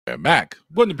Mac,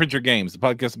 Welcome to Print Your Games, the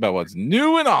podcast about what's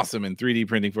new and awesome in 3D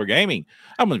printing for gaming.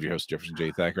 I'm one of your hosts, Jefferson J.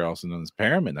 Thacker, also known as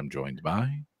Param, and I'm joined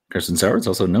by Kristen Sowers,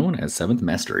 also known as Seventh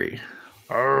Mastery.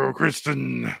 Oh,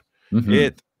 Kristen.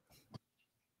 It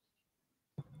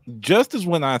just as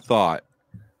when I thought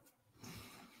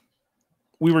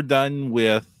we were done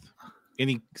with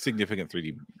any significant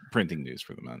 3D printing news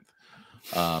for the month.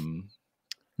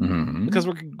 Because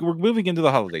we're moving into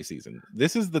the holiday season.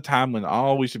 This is the time when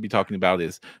all we should be talking about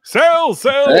is sales.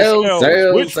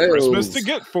 Which Christmas to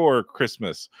get for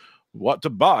Christmas? What to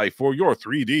buy for your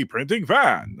 3D printing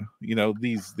fan? You know,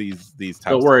 these types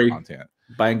of content.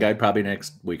 Buying guide probably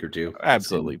next week or two.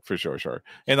 Absolutely, for sure.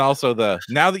 And also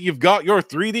now that you've got your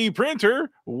 3D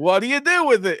printer, what do you do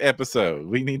with it episode?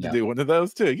 We need to do one of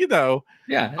those too. You know,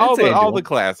 all the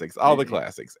classics, the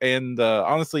classics. And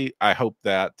honestly, I hope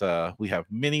that we have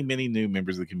many new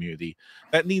members of the community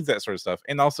that needs that sort of stuff.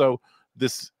 And also,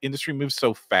 this industry moves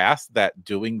so fast that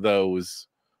doing that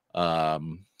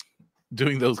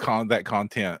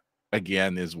content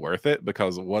again is worth it,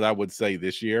 because what I would say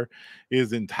this year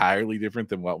is entirely different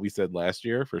than what we said last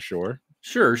year, for sure.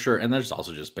 Sure. And there's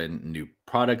also just been new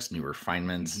products, new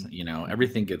refinements, you know,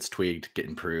 everything gets tweaked, get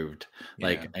improved.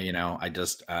 Like, you know, I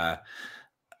just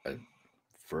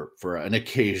for an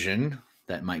occasion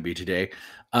that might be today,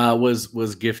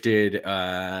 was gifted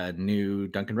new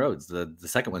Duncan Roads, the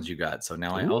second ones you got. So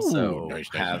now I also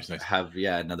have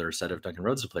another set of Duncan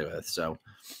Roads to play with. So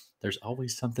there's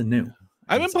always something new.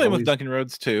 I've been playing with Duncan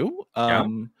Roads too.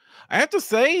 I have to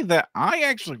say that I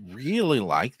actually really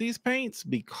like these paints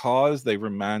because they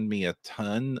remind me a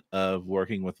ton of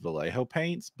working with Vallejo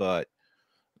paints, but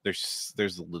there's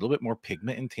a little bit more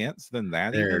pigment intense than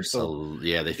that. They feel.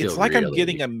 It's like I'm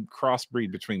getting a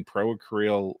crossbreed between Pro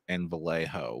Acryl and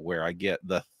Vallejo, where I get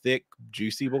the thick,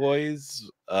 juicy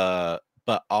boys, but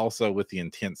also with the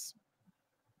intense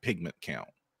pigment count.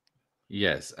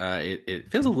 Yes,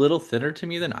 it feels a little thinner to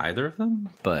me than either of them,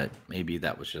 but maybe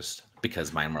that was just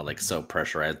because mine were like so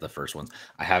pressurized, the first ones.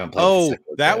 I haven't played.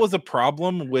 That was a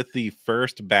problem with the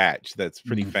first batch that's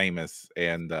pretty famous,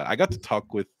 and I got to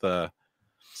talk with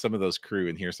some of those crew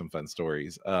and hear some fun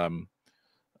stories. Like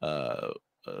I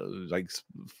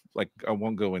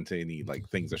won't go into any like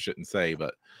things I shouldn't say,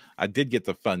 but I did get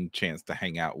the fun chance to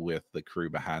hang out with the crew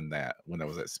behind that when I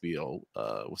was at Spiel,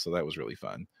 so that was really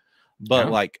fun.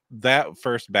 But like that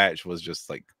first batch was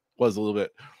a little bit.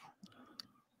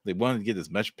 They wanted to get as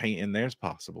much paint in there as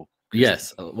possible.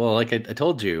 Yes, well, like I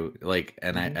told you, like,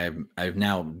 and I've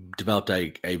now developed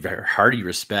a very hearty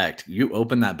respect. You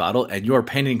open that bottle and you are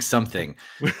painting something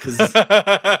because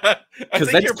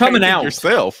that's coming out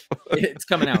yourself. It's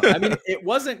coming out. I mean, it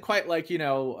wasn't quite like, you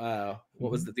know,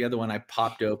 what was the other one I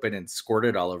popped open and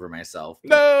squirted all over myself.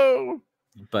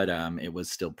 But it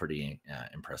was still pretty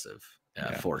impressive.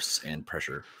 Force and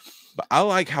pressure. But I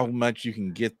like how much you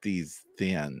can get these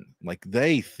thin. Like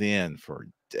they thin for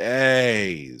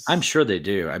days. I'm sure they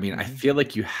do. I mean, I feel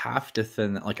like you have to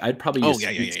thin. Like I'd probably use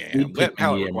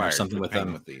or something with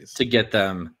them to get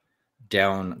them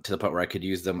down to the point where I could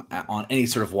use them on any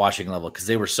sort of washing level, because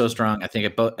they were so strong. I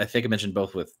think I mentioned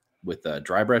both with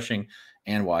dry brushing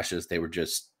and washes. They were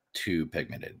just too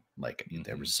pigmented. Like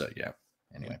they were so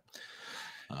Anyway,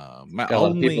 got a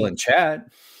lot of people in chat.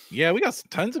 Yeah, we got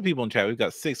tons of people in chat. We've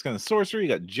got Six Kind of Sorcery, we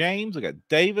got James, we got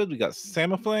David, we got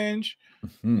Samaflange,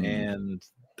 and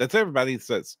that's everybody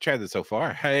that's chatted so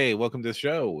far. Hey, welcome to the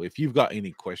show. If you've got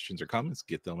any questions or comments,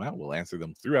 get them out. We'll answer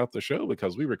them throughout the show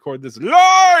because we record this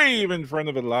live in front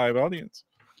of a live audience.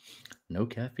 No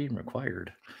caffeine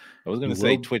required. I was going to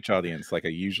say Twitch audience like I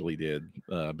usually did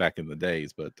back in the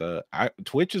days, but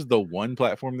Twitch is the one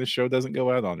platform this show doesn't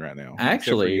go out on right now.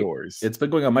 Actually, yours. It's been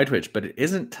going on my Twitch, but it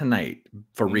isn't tonight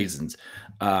for reasons.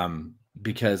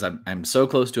 Because I'm so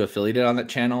close to affiliated on that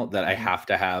channel that I have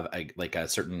to have a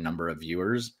certain number of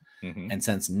viewers. And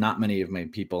since not many of my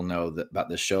people know about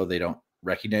this show, they don't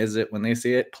recognize it when they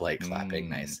see it. Polite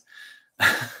clapping, nice.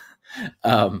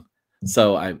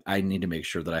 So I need to make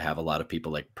sure that I have a lot of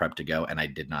people like prepped to go, and I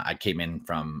did not. I came in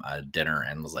from dinner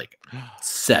and was like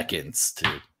seconds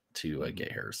to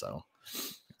get here, so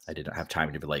I didn't have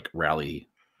time to like rally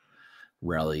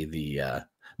the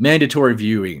mandatory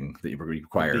viewing that you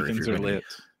require. If you're lit.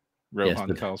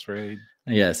 Rohan calls for aid.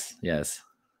 Yes.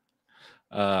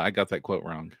 I got that quote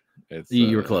wrong.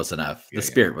 You were close enough. The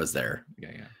spirit was there.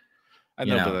 Yeah. I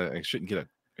know, but I shouldn't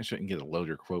get a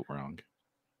loader quote wrong.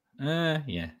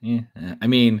 Yeah. I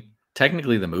mean,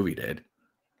 technically the movie did.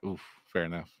 Oof, fair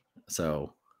enough.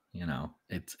 So, you know,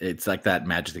 it's like that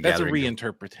Magic the Gathering. That's a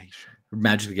reinterpretation.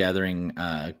 Magic the Gathering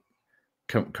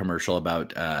commercial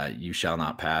about you shall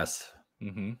not pass.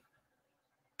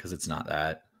 Because it's not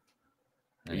that.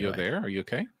 Anyway. Are you there? Are you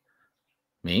okay?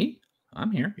 Me?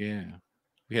 I'm here. Yeah.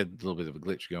 We had a little bit of a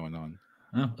glitch going on.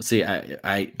 Oh, see,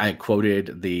 I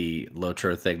quoted the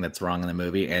Lotro thing that's wrong in the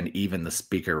movie, and even the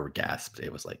speaker gasped.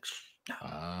 It was like,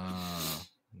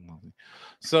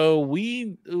 so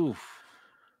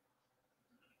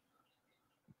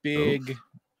big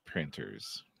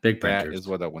printers. Big printers. That is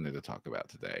what I wanted to talk about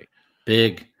today.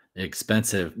 Big,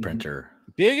 expensive printer.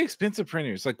 Big, expensive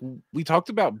printers. Like we talked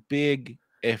about big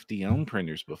FDM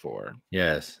printers before.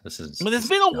 Yes, but it's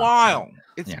been a while.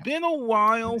 It's been a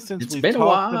while since we've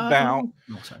talked about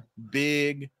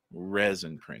big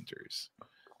resin printers.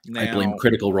 Now, I blame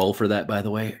Critical Role for that, by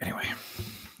the way. Anyway,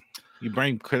 you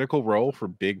blame Critical Role for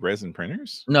big resin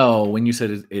printers? No, when you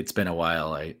said it's been a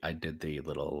while, I did the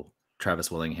little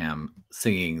Travis Willingham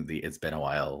singing the "It's Been a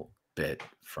While" bit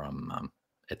from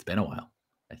 "It's Been a While,"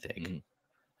 I think. Mm-hmm.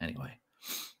 Anyway.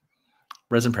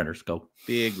 Resin printers, go.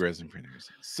 Big resin printers.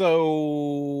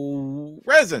 So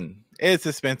resin, it's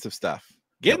expensive stuff.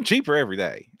 Getting cheaper every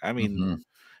day. I mean,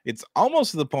 it's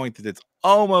almost to the point that it's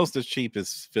almost as cheap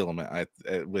as filament.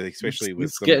 Especially with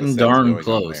it's getting darn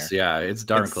close. Yeah, it's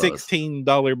darn close.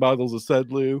 $16 bottles of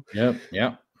Sudloo.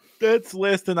 Yep. That's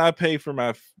less than I pay for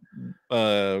my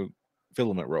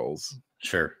filament rolls.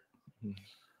 Sure,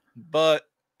 but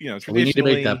traditionally, we need to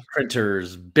make the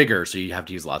printers bigger, so you have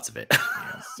to use lots of it.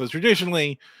 Yes. So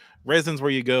traditionally, resin's where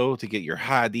you go to get your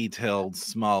high detailed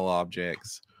small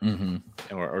objects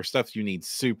or stuff you need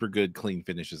super good clean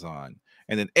finishes on.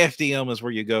 And then FDM is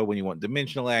where you go when you want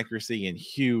dimensional accuracy and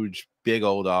huge big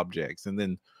old objects.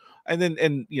 And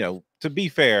to be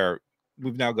fair,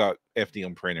 we've now got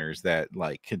FDM printers that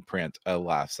can print a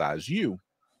life-size you.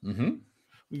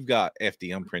 We've got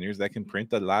FDM printers that can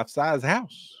print a life-size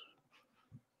house.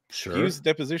 Sure. Fused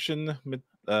deposition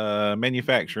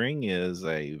manufacturing is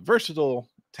a versatile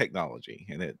technology,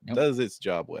 and it does its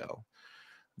job well.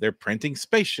 They're printing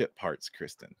spaceship parts,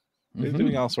 Kristen. They're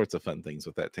doing all sorts of fun things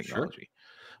with that technology. Sure.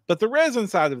 But the resin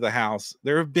side of the house,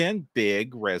 there have been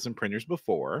big resin printers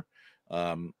before.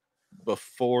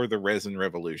 Before the resin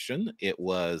revolution, it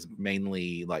was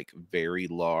mainly very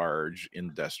large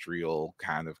industrial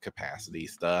kind of capacity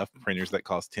stuff, printers that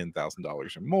cost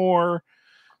 $10,000 or more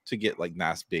to get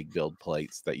nice big build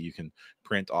plates that you can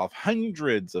print off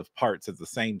hundreds of parts at the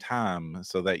same time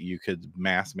so that you could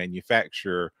mass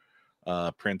manufacture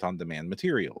print on demand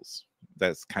materials.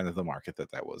 That's kind of the market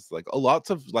that was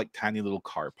lots of tiny little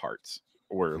car parts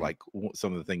were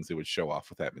some of the things that would show off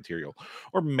with that material,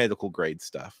 or medical grade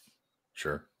stuff.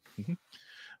 Sure.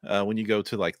 When you go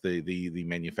to the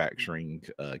manufacturing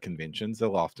conventions,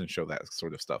 they'll often show that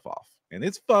sort of stuff off, and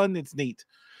it's fun, it's neat.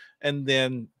 And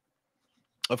then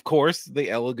of course, the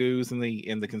Elegoo's and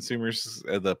the consumers,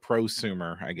 the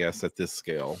prosumer, I guess, at this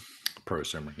scale,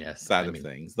 prosumer, yes, side of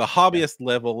things, the hobbyist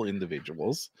level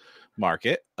individuals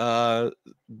market.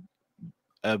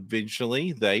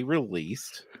 Eventually, they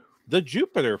released the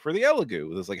Jupiter for the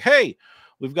Elegoo. It was hey,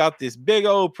 we've got this big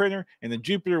old printer, and the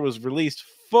Jupiter was released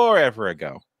forever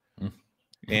ago,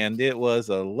 and it was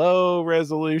a low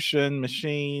resolution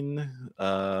machine.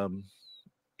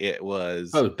 It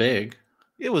was big.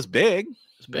 It was big.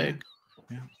 It's big.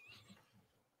 Yeah.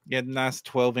 You had a nice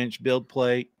 12-inch build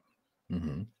plate.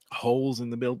 Holes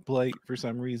in the build plate for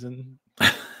some reason.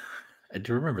 I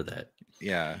do remember that.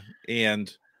 Yeah.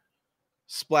 And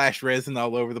splash resin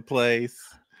all over the place.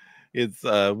 It's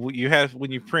you have,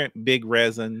 when you print big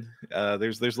resin,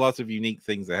 there's lots of unique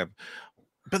things that have.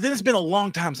 But then it's been a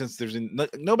long time since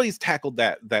nobody's tackled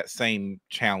that same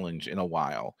challenge in a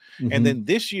while. And then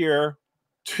this year,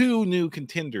 2 new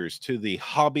contenders to the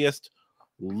hobbyist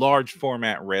large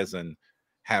format resin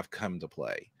have come to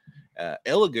play.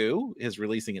 Elegoo is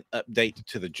releasing an update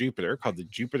to the Jupiter called the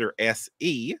Jupiter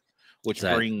SE, which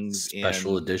brings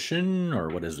special edition, or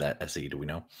what is that SE? Do we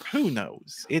know? Who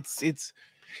knows? It's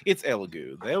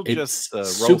Elegoo. They'll just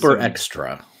super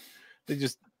extra. They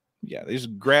just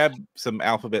grab some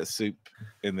alphabet soup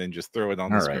and then just throw it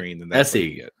on the screen. And that's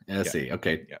SE. SE.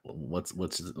 Okay. Yeah. What's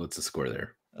the score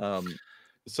there?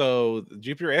 So the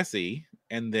Jupiter SE,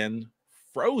 and then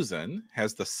Frozen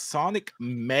has the Sonic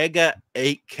Mega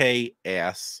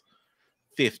 8KS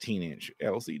 15-inch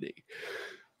LCD.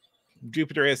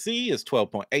 Jupiter SE is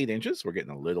 12.8 inches. We're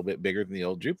getting a little bit bigger than the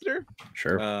old Jupiter.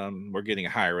 Sure. We're getting a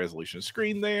higher resolution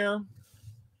screen there.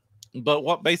 But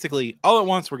what basically all at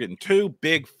once, we're getting 2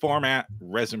 big format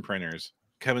resin printers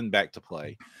coming back to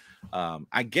play.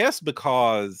 I guess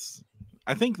because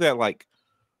I think that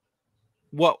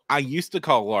what I used to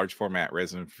call large format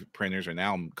resin printers are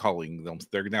now calling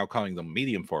them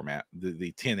medium format.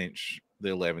 The 10-inch,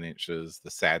 the 11 inches, the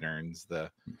Saturns, the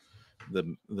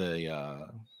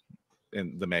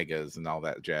and the Megas and all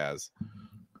that jazz.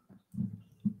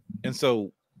 And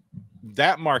so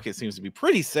that market seems to be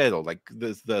pretty settled. Like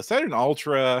the Saturn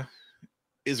Ultra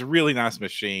is a really nice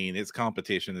machine. Its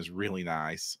competition is really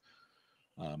nice.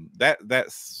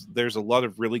 There's a lot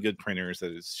of really good printers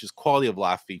that it's just quality of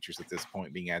life features at this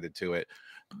point being added to it.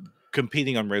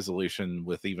 Competing on resolution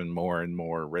with even more and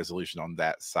more resolution on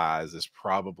that size is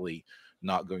probably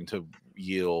not going to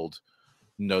yield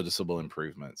noticeable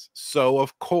improvements. So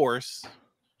of course,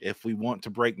 if we want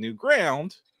to break new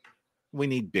ground, we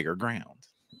need bigger ground.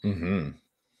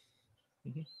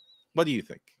 What do you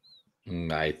think?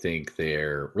 I think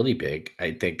they're really big. I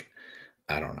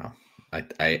don't know.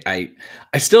 I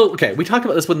still, okay. We talked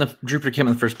about this when the Jupiter came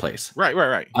in the first place.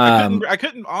 Right. I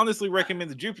couldn't honestly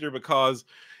recommend the Jupiter because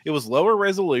it was lower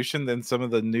resolution than some of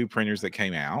the new printers that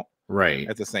came out. Right.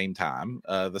 At the same time,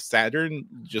 the Saturn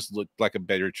just looked like a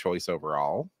better choice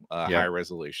overall. Higher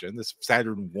resolution. This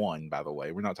Saturn 1, by the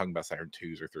way, we're not talking about Saturn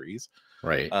 2s or 3s.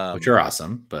 Right. Which are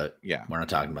awesome, but yeah, we're not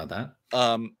talking about that.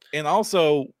 And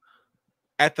also,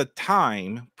 at the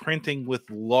time, printing with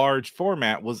large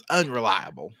format was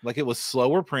unreliable. Like, it was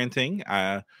slower printing.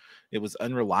 It was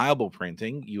unreliable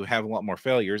printing. You have a lot more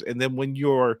failures. And then when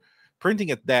you're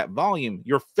printing at that volume,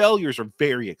 your failures are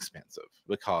very expensive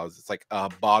because it's like a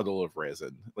bottle of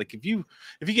resin. Like, if you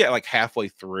get like halfway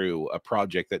through a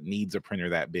project that needs a printer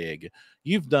that big,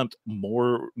 you've dumped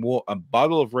more a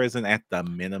bottle of resin at the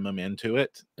minimum into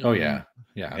it. Oh yeah.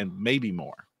 And maybe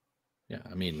more. Yeah.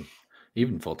 I mean,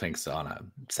 even full tanks on a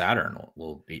Saturn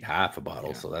will eat half a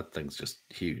bottle. So that thing's just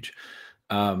huge.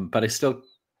 But I still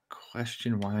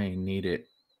question why I need it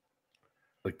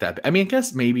like that. I mean, I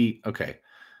guess maybe, okay.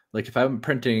 Like if I'm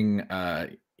printing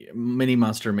Mini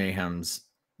Monster Mayhem's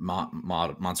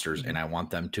monsters and I want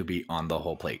them to be on the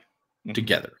whole plate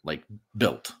together, like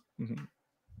built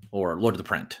or Lord of the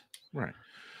Print. Right.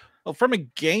 Well, from a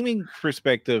gaming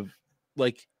perspective,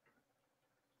 like,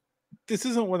 this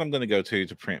isn't what I'm going to go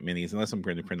to print minis unless I'm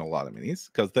going to print a lot of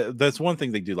minis, because that's one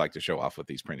thing they do like to show off with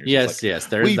these printers. Yes,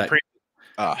 there's that. Print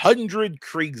 100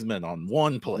 Kriegsmen on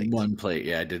one plate. One plate,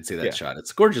 yeah, I did see that shot.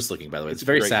 It's gorgeous looking, by the way. It's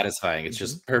very satisfying. It's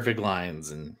just perfect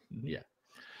lines, and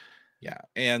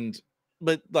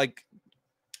but like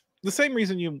the same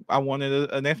reason I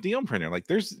wanted an FDM printer. Like,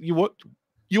 you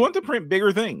want to print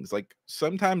bigger things. Like,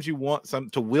 sometimes you want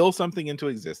to will something into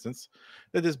existence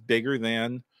that is bigger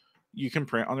than you can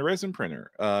print on a resin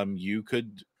printer. You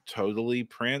could totally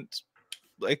print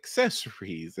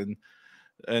accessories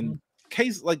and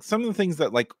case, like some of the things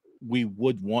that like we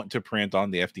would want to print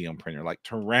on the FDM printer, like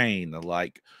terrain,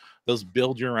 like those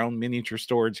build your own miniature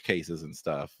storage cases and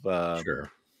stuff.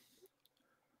 Sure.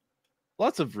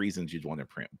 Lots of reasons you'd want to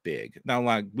print big. Now,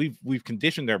 like we've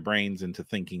conditioned our brains into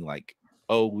thinking like,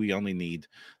 oh, we only need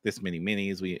this many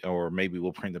minis, or maybe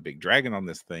we'll print a big dragon on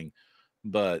this thing.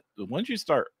 But once you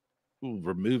start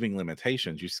removing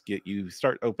limitations, you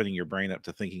start opening your brain up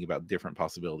to thinking about different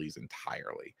possibilities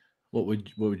entirely. What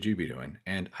would you be doing?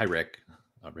 And hi, Rick.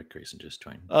 Rick Grayson just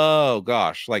joined. Oh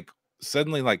gosh, like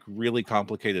suddenly, like really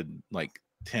complicated like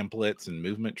templates and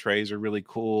movement trays are really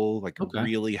cool. Like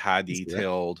really high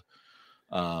detailed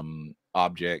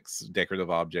objects,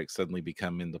 decorative objects suddenly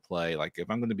become into play. Like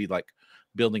if I'm going to be like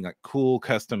building like cool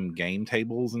custom game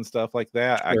tables and stuff like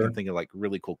that, I can think of like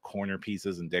really cool corner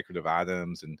pieces and decorative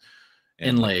items and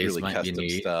inlays, like really custom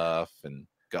stuff. And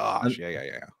gosh,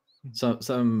 So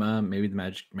some maybe the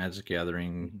Magic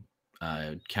Gathering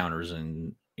counters,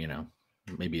 and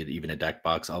maybe even a deck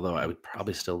box. Although I would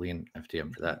probably still lean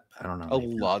FDM for that. I don't know. A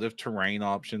lot of terrain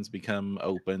options become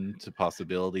open to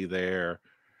possibility there.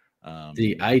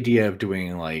 The idea of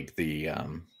doing like the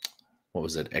what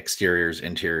was it, exteriors,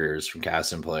 interiors from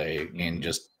Cast and Play, and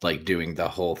just like doing the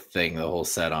whole thing, the whole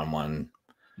set on one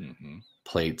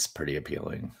plate's pretty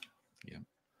appealing.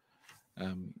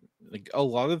 Yeah. Like a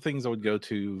lot of things I would go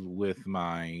to with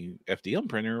my FDM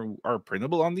printer are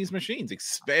printable on these machines,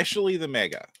 especially the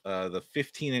Mega, the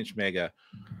 15-inch Mega.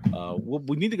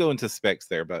 We need to go into specs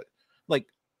there, but like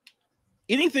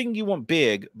anything you want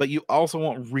big, but you also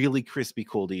want really crispy,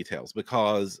 cool details,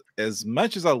 because as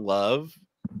much as I love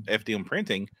FDM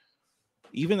printing,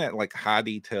 even at like high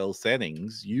detail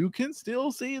settings, you can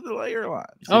still see the layer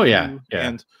lines.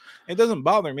 And it doesn't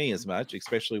bother me as much,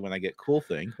 especially when I get cool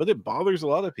things, but it bothers a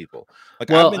lot of people.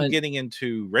 Like I've been getting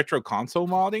into retro console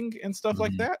modding and stuff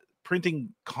like that, printing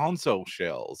console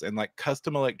shells and like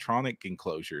custom electronic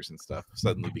enclosures and stuff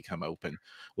suddenly become open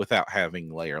without having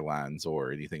layer lines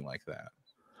or anything like that.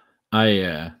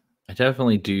 I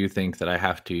definitely do think that I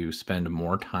have to spend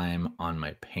more time on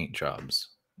my paint jobs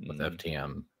with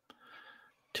FDM.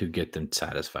 to get them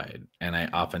satisfied. And I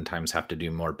oftentimes have to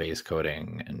do more base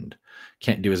coating and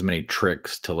can't do as many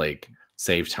tricks to like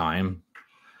save time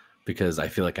because I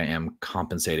feel like I am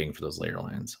compensating for those layer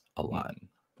lines a lot.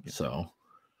 Yeah. So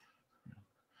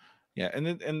yeah,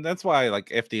 and that's why like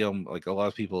FDM, like a lot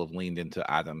of people have leaned into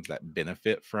items that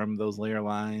benefit from those layer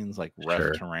lines, like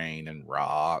rough terrain and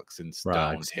rocks and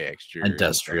stone textures,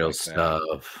 industrial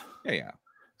stuff. Yeah,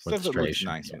 stuff that looks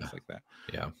nice when it's like that.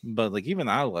 Yeah, but like even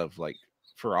I love like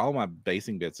for all my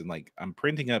basing bits and like I'm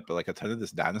printing up like a ton of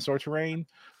this dinosaur terrain.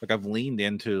 Like I've leaned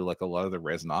into like a lot of the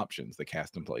resin options, the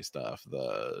cast and play stuff,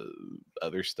 the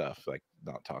other stuff like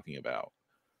not talking about.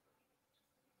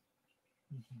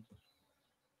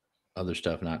 Other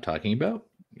stuff not talking about.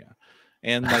 Yeah,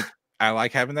 and like I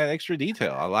like having that extra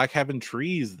detail. I like having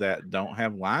trees that don't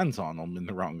have lines on them in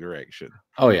the wrong direction.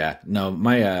 Oh yeah, no,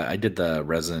 my I did the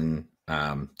resin.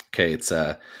 Okay, it's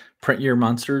Print Your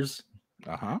Monsters.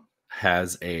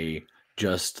 Has a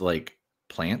just like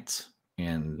plants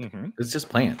and it's just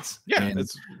plants. Yeah, and,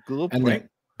 it's a little plant.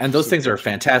 And those things are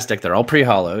fantastic. They're all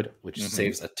pre-hollowed, which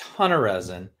saves a ton of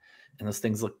resin. And those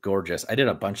things look gorgeous. I did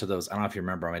a bunch of those. I don't know if you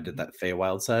remember when I did that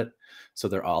Feywild set. So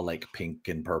they're all like pink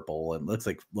and purple and looks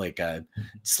like a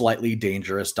slightly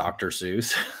dangerous Dr.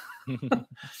 Seuss.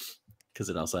 Because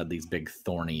it also had these big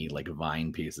thorny like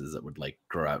vine pieces that would like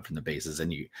grow out from the bases,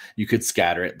 and you could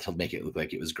scatter it to make it look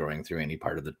like it was growing through any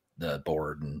part of the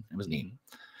board, and it was neat.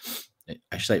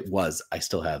 Actually, it was. I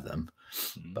still have them,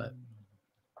 but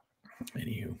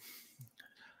anywho.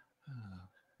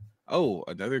 Oh,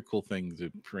 another cool thing to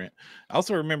print. I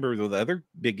also remember the other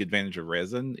big advantage of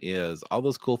resin is all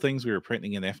those cool things we were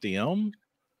printing in FDM.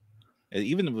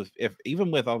 Even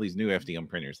with all these new FDM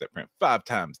printers that print 5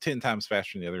 times, 10 times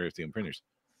faster than the other FDM printers,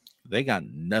 they got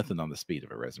nothing on the speed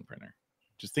of a resin printer.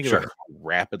 Just think about how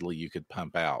rapidly you could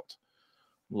pump out.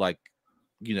 Like,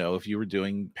 you know, if you were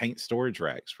doing paint storage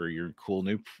racks for your cool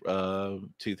new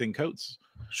tooth coats,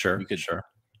 you could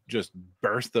just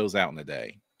burst those out in a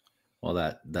day. Well,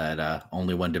 that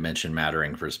only one dimension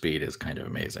mattering for speed is kind of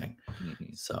amazing.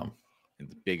 So, and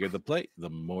the bigger the plate, the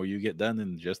more you get done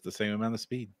in just the same amount of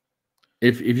speed.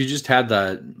 If you just had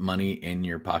the money in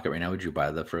your pocket right now, would you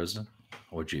buy the Frozen?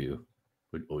 What would you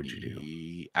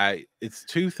do? It's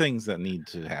two things that need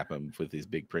to happen with these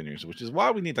big printers, which is why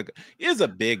we need is a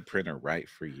big printer right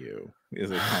for you?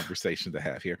 Is a conversation to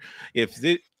have here.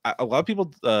 A lot of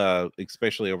people,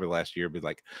 especially over the last year, be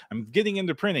like, I'm getting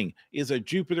into printing. Is a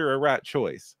Jupiter a right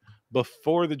choice?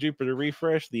 Before the Jupiter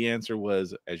refresh, the answer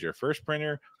was, as your first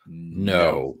printer,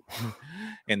 no.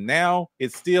 And now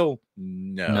it's still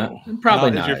no.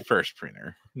 Probably not as your first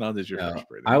printer. Not as your first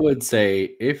printer. I would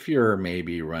say if you're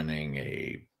maybe running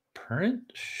a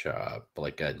print shop,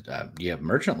 like you have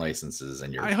merchant licenses,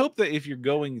 and I hope that if you're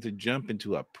going to jump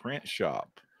into a print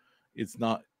shop, it's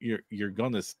not you're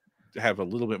going to have a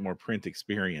little bit more print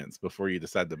experience before you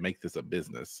decide to make this a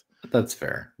business. That's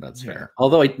fair. That's fair.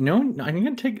 Although I'm not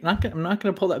going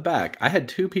to pull that back. I had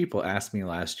 2 people ask me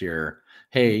last year,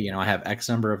 hey, you know, I have X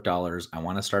number of dollars. I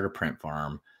want to start a print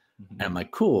farm. And I'm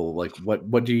like, cool. Like,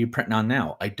 what do you print on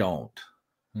now? I don't.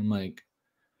 I'm like,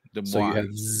 so you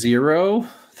have 0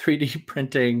 3D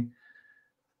printing.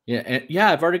 Yeah.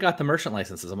 I've already got the merchant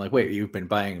licenses. I'm like, wait, you've been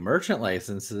buying merchant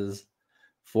licenses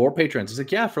for patrons? He's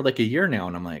like, yeah, for like a year now.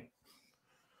 And I'm like,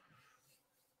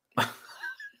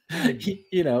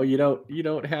 you know, you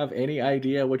don't have any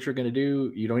idea what you're going to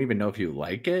do. You don't even know if you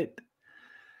like it.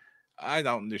 I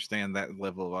don't understand that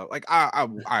level of like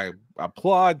I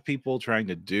applaud people trying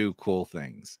to do cool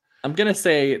things. I'm gonna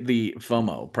say the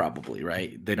FOMO probably,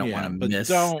 right? They don't want to miss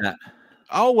that.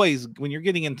 Always when you're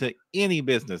getting into any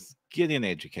business, get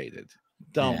educated.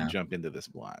 Don't jump into this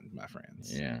blind, my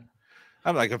friends. Yeah.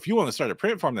 I'm like, if you want to start a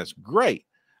print farm, that's great.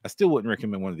 I still wouldn't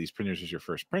recommend one of these printers as your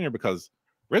first printer because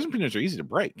resin printers are easy to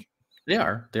break. They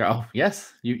are. Oh,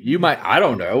 yes. You might, I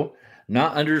don't know,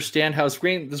 not understand how the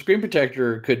screen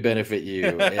protector could benefit you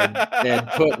and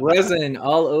put resin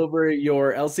all over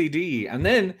your LCD. And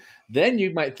then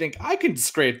you might think, I can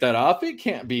scrape that off. It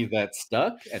can't be that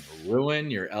stuck, and ruin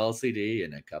your LCD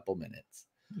in a couple minutes.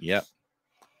 Yep.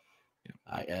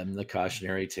 I am the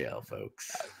cautionary tale,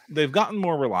 folks. They've gotten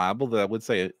more reliable. That I would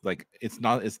say, like, it's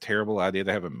not as terrible idea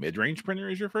to have a mid-range printer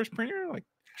as your first printer. Like,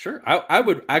 sure, I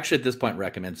would actually at this point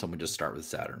recommend someone just start with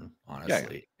Saturn,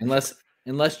 honestly. Yeah.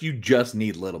 Unless you just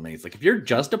need little minis. Like if you're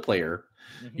just a player,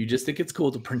 you just think it's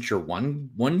cool to print your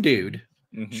one dude.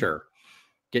 Sure,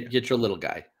 get your little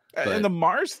guy. And the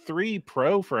Mars 3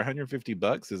 Pro for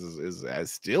 $150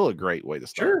 is still a great way to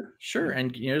start. Sure.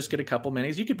 And just get a couple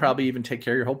minis. You could probably even take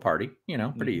care of your whole party,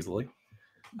 pretty easily.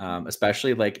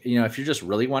 Especially like, if you just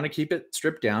really want to keep it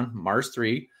stripped down, Mars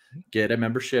 3, get a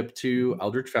membership to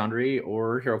Eldritch Foundry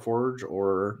or Hero Forge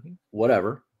or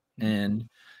whatever, and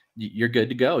you're good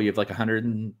to go. You have like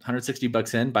 160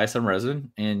 bucks in, buy some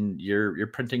resin, and you're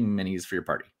printing minis for your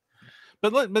party.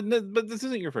 But this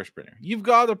isn't your first printer. You've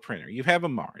got a printer. You have a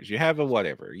Mars. You have a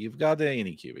whatever. You've got an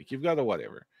Anycubic. You've got a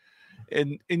whatever.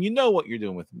 And you know what you're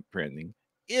doing with printing.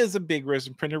 Is a big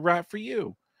resin printer right for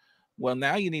you? Well,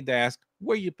 now you need to ask,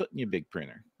 where you putting your big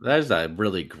printer? That is a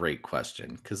really great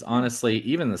question, because honestly,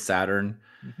 even the Saturn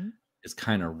is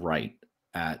kind of right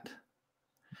at,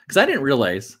 because I didn't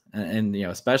realize, and you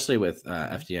know, especially with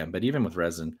FDM, but even with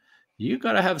resin, you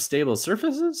got to have stable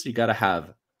surfaces. You got to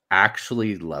have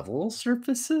actually level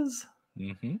surfaces.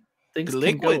 The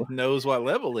liquid knows what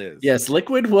level is. Yes,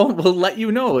 liquid will let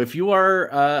you know if you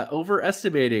are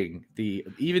overestimating the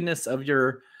evenness of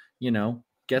your, you know,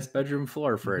 guest bedroom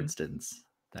floor, for instance.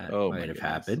 That might have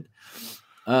happened.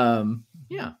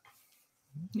 Yeah.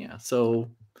 So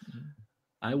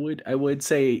I would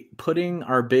say putting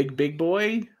our big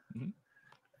boy.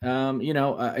 You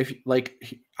know, if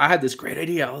like I had this great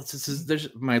idea. There's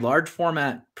my large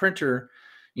format printer,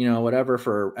 you know, whatever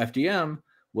for FDM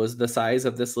was the size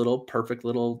of this little perfect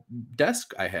little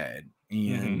desk I had,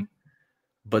 and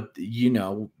but you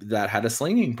know that had a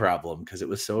slinging problem because it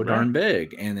was so darn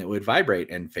big, and it would vibrate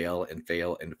and fail and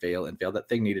fail and fail and fail. That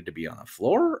thing needed to be on the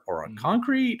floor or on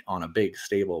concrete on a big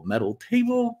stable metal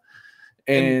table,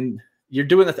 and you're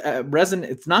doing the resin.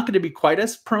 It's not going to be quite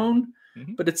as prone,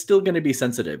 but it's still going to be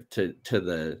sensitive to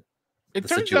the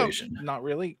situation. Out, not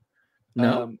really.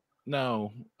 No.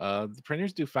 No. The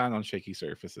printers do fine on shaky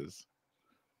surfaces.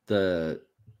 The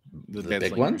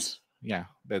big ones. Yeah,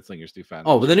 bed slingers do fine.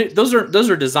 Oh, but then those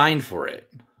are designed for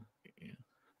it. Yeah.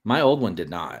 My old one did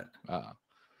not.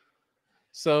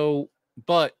 So,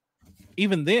 but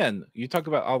even then, you talk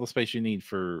about all the space you need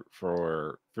for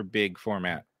big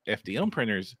format FDM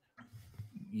printers.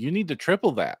 You need to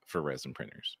triple that for resin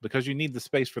printers because you need the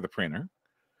space for the printer.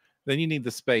 Then you need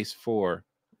the space for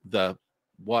the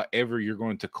whatever you're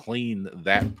going to clean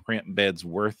that print bed's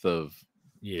worth of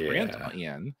print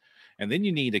in. And then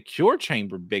you need a cure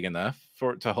chamber big enough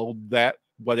for it to hold that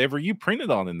whatever you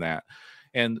printed on in that.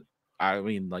 And I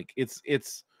mean, like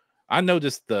I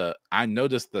noticed the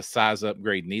size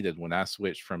upgrade needed when I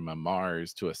switched from a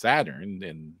Mars to a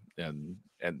Saturn, and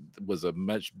was a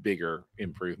much bigger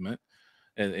improvement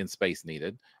in space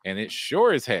needed. And it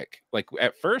sure as heck, like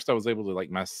at first I was able to, like,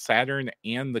 my Saturn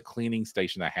and the cleaning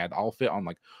station I had all fit on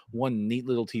like one neat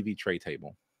little TV tray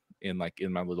table in my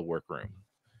little workroom.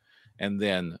 And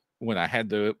then when I had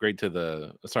to upgrade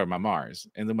to my Mars,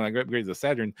 and then when I upgraded to the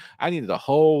Saturn, I needed a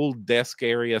whole desk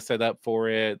area set up for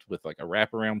it with like a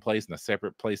wraparound place and a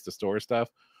separate place to store stuff.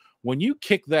 When you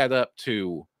kick that up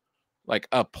to like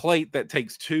a plate that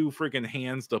takes 2 freaking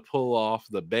hands to pull off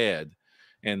the bed,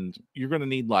 and you're going to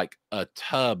need like a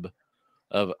tub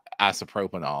of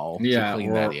isopropanol to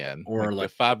clean that in, or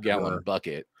like a 5-gallon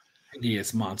bucket.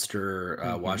 Yes, monster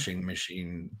washing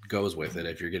machine goes with it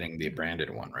if you're getting the branded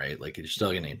one, right? Like you're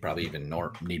still going to probably even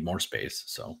need more space.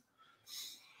 So,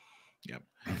 yep.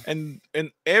 And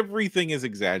everything is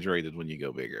exaggerated when you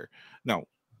go bigger. No,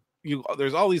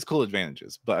 there's all these cool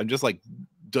advantages, but I'm just like,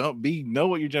 know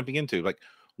what you're jumping into. Like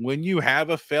when you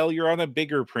have a failure on a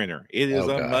bigger printer, it is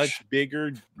much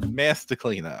bigger mess to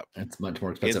clean up. It's much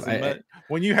more expensive.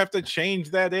 When you have to change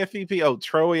that FEP,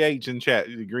 Troy H in chat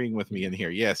agreeing with me in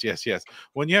here. Yes.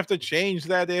 When you have to change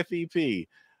that FEP,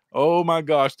 oh my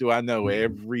gosh, do I know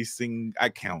every single?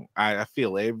 I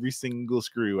feel every single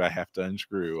screw I have to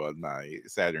unscrew on my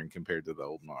Saturn compared to the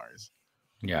old Mars.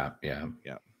 Yeah.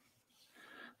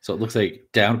 So it looks like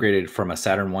downgraded from a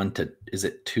Saturn 1 to, is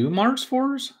it 2 Mars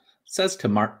 4s? Says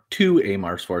to 2 A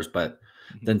Mars 4s, but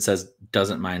then says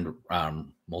doesn't mind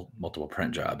multiple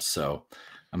print jobs. So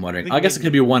I'm wondering, I guess it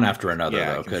could be one after another,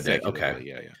 though, could it?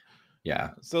 Okay. Yeah.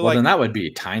 So then that would be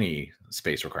tiny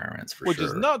space requirements for sure. Which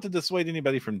is not to dissuade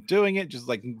anybody from doing it, just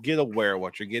like get aware of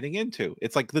what you're getting into.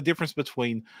 It's like the difference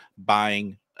between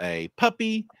buying a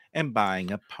puppy and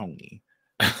buying a pony.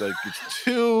 It's like it's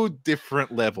 2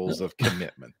 different levels of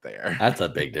commitment there. That's a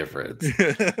big difference.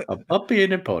 A puppy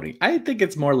and a pony. I think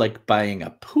it's more like buying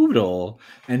a poodle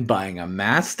and buying a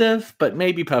mastiff, but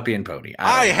maybe puppy and pony.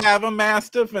 I have a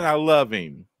mastiff and I love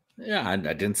him. Yeah, I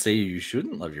didn't say you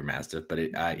shouldn't love your mastiff, but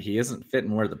he isn't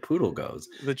fitting where the poodle goes.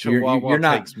 The Chihuahua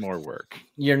takes more work.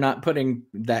 You're not putting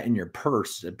that in your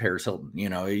purse at Paris Hilton. You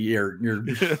know, you're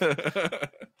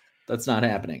that's not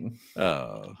happening.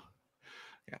 Oh.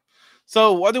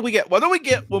 So what do we get? What do we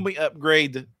get when we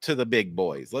upgrade to the big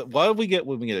boys? What do we get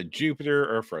when we get a Jupiter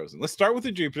or a Frozen? Let's start with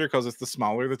the Jupiter because it's the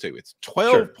smaller of the two. It's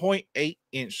 12.8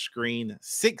 inch screen,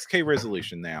 6K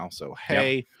resolution now. So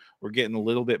hey, We're getting a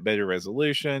little bit better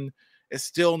resolution. It's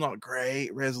still not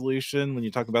great resolution when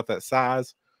you talk about that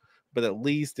size, but at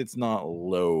least it's not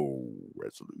low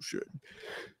resolution.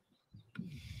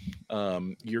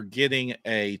 You're getting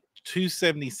a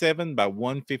 277 by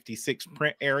 156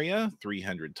 print area,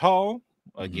 300 tall.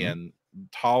 Again,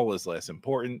 tall is less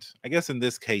important. I guess in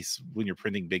this case, when you're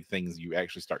printing big things, you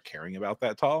actually start caring about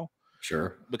that tall.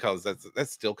 Sure. Because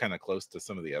that's still kind of close to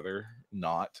some of the other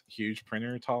not huge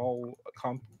printer tall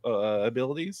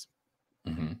abilities.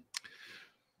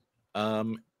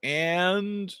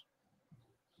 And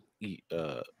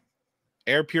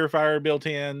air purifier built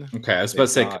in. Okay, I was about to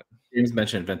say, James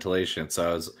mentioned ventilation,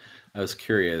 so I was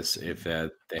curious if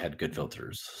they had good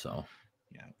filters. So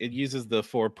yeah, it uses the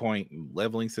 4-point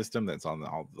leveling system that's on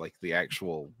all like the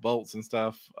actual bolts and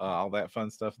stuff, all that fun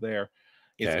stuff there.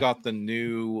 It's got the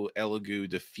new Elegoo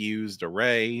diffused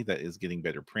array that is getting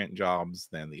better print jobs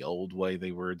than the old way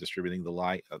they were distributing the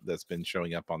light that's been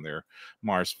showing up on their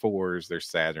Mars 4s, their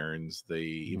Saturns,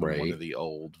 even one of the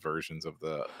old versions of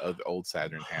the old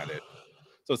Saturn had it.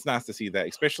 So it's nice to see that,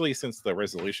 especially since the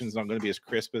resolution is not going to be as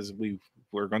crisp as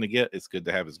we're going to get. It's good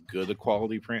to have as good a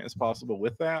quality print as possible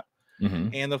with that.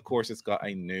 And of course, it's got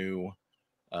a new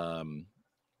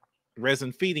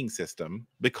resin feeding system,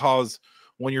 because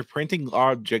when you're printing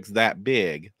objects that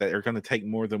big that are going to take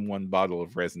more than one bottle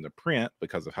of resin to print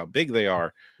because of how big they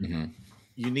are,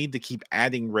 you need to keep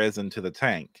adding resin to the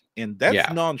tank. And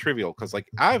that's non-trivial, because like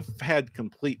I've had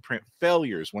complete print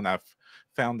failures when I've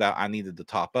found out I needed to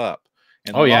top up.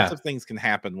 And lots of things can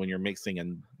happen when you're mixing a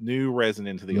new resin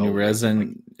into the old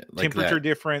resin. Like temperature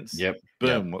difference,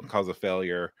 boom, will cause a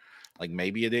failure. Like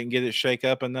maybe you didn't get it shake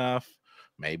up enough.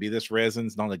 Maybe this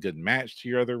resin's not a good match to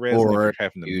your other resin, or if you're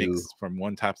having to mix from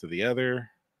one type to the other.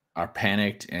 Are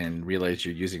panicked and realized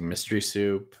you're using mystery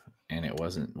soup and it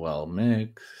wasn't well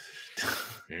mixed.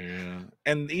 Yeah.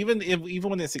 And even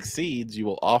when it succeeds, you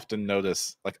will often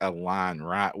notice like a line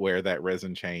right where that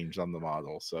resin changed on the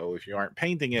model. So if you aren't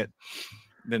painting it,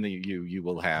 then you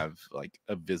will have like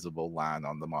a visible line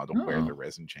on the model where the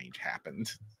resin change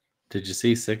happened. Did you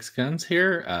see 6 guns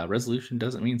here? Resolution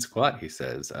doesn't mean squat, he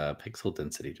says. Pixel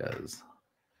density does.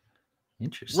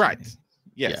 Interesting. Right.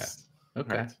 Yes. Yeah.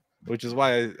 Okay. Right. Which is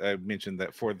why I mentioned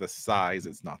that for the size,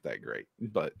 it's not that great.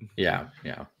 But yeah.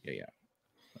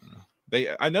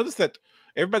 I noticed that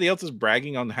everybody else is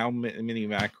bragging on how many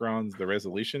macrons the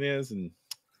resolution is, and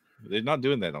they're not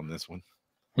doing that on this one.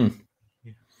 Yeah.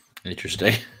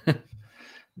 Interesting.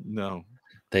 No.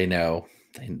 They know.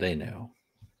 They know.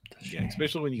 Yeah,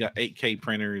 especially when you got 8K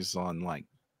printers on like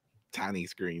tiny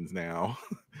screens now.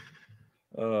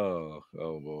 oh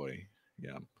boy.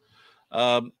 Yeah.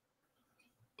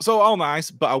 So all nice,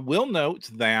 but I will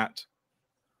note that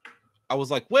I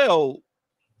was like, well,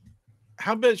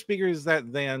 how much bigger is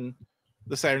that than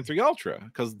the Saturn 3 Ultra?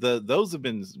 Because those have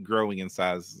been growing in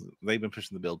size. They've been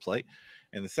pushing the build plate.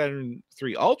 And the Saturn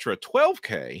 3 Ultra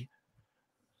 12K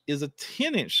is a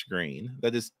 10-inch screen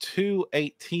that is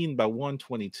 218 by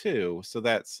 122. So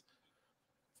that's,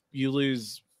 you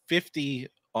lose 50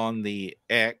 on the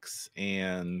X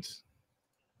and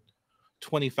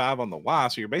 25 on the Y.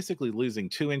 So you're basically losing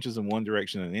 2 inches in one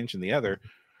direction and an inch in the other,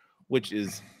 which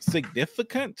is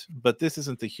significant, but this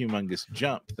isn't the humongous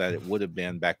jump that it would have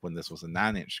been back when this was a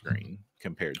 9-inch screen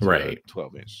compared to a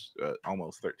 12-inch,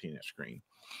 almost 13-inch screen.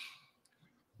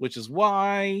 Which is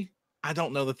why I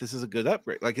don't know that this is a good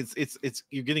upgrade. Like it's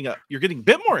you're getting a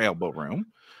bit more elbow room.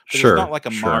 But it's not like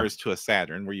a Mars to a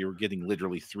Saturn where you're getting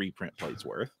literally 3 print plates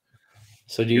worth.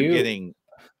 So you're getting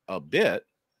a bit.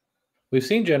 We've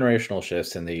seen generational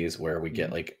shifts in these where we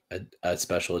get like a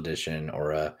special edition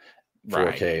or a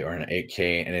 4K or an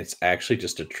 8K, and it's actually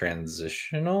just a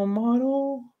transitional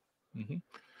model.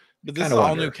 But this is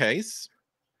all new case.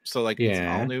 So like it's an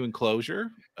all new enclosure.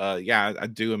 I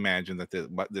do imagine that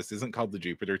this isn't called the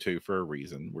Jupiter 2 for a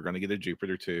reason. We're going to get a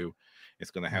Jupiter 2. It's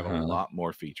going to have a lot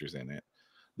more features in it.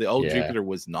 The old Jupiter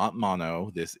was not mono.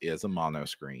 This is a mono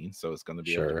screen, so it's going to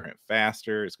be able to print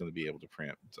faster. It's going to be able to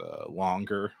print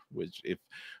longer,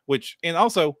 and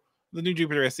also the new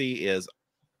Jupiter SE is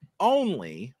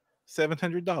only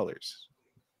 $700.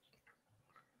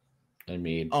 I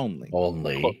mean, only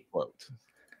quote.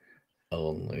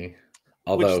 Only.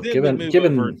 Although, which then we move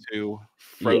over to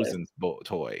Frozen's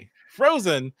toy.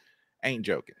 Frozen ain't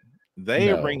joking. They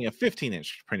are bringing a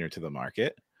 15-inch printer to the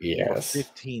market for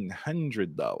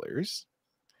 $1,500.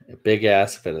 A big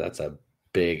ass, but that's a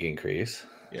big increase.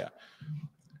 Yeah.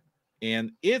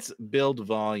 And its build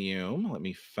volume, let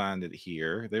me find it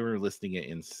here. They were listing it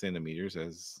in centimeters,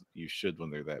 as you should when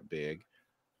they're that big.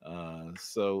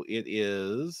 So it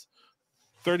is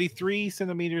 33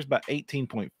 centimeters by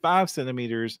 18.5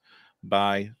 centimeters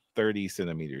by 30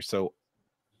 centimeters. So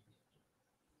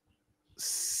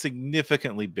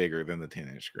significantly bigger than the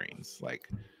 10-inch screens. Like,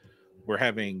 we're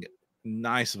having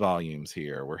nice volumes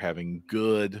here. We're having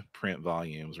good print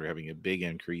volumes. We're having a big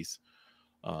increase.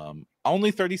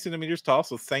 Only 30 centimeters tall,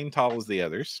 so same tall as the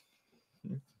others.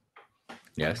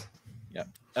 Yes. Yeah.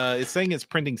 It's saying it's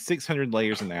printing 600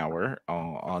 layers an hour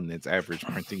on its average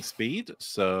printing speed.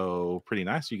 So pretty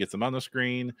nice. You get some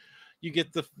monoscreen. You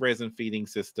get the resin feeding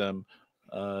system.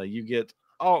 You get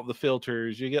all the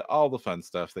filters. You get all the fun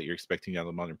stuff that you're expecting out of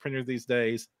a modern printer these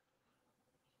days.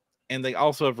 And they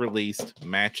also have released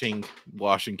matching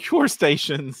wash and cure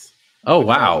stations. Oh,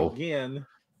 wow. Again.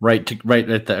 Right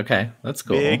at the, okay. That's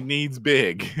cool. Big needs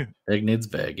big. Big needs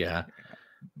big, yeah.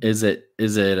 Is it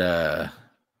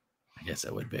I guess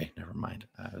it would be. Never mind.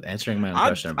 Answering my own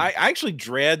question. I actually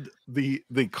dread the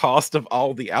cost of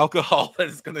all the alcohol that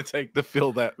it's going to take to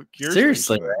fill that cure.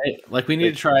 Seriously, station. Right? Like, we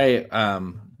need to try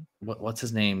what's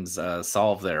his name's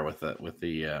solve there with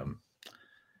the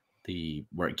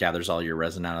where it gathers all your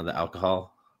resin out of the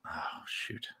alcohol. Oh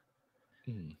shoot.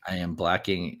 I am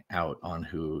blacking out on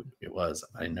who it was.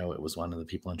 I know it was one of the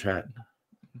people in chat.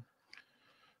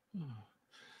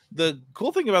 The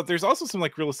cool thing about there's also some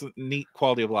like real neat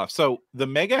quality of life. So the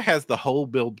Mega has the holes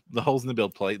in the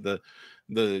build plate.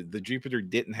 The Jupiter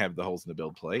didn't have the holes in the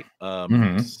build plate.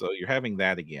 So you're having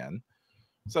that again.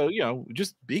 So, you know,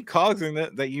 just be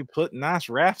cognizant that you put nice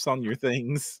rafts on your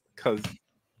things, because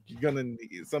you're gonna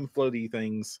need some floaty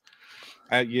things.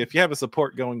 If you have a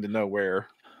support going to nowhere,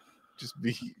 just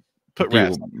put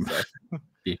rafts on yourself.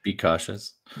 Be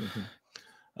cautious.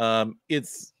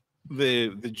 It's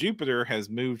the Jupiter has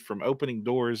moved from opening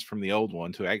doors from the old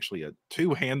one to actually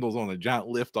two handles on a giant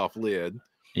lift-off lid.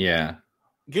 Yeah.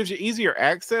 Gives you easier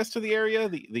access to the area.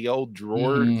 The old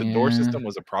the door system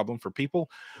was a problem for people.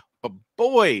 But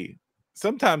boy,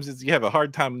 sometimes you have a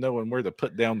hard time knowing where to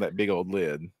put down that big old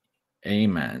lid.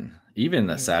 Amen. Even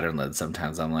the Saturn lid,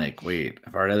 sometimes I'm like, wait,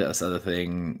 I've already got this other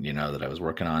thing, that I was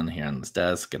working on here on this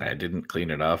desk, and I didn't clean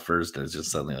it off first. And it's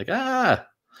just suddenly like,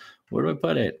 where do I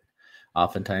put it?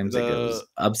 Oftentimes it goes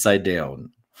upside down.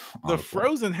 The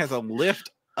Frozen has a lift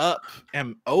up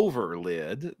and over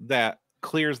lid that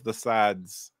clears the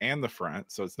sides and the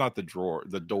front, so it's not the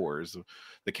doors,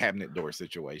 the cabinet door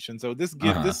situation. So this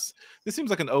seems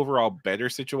like an overall better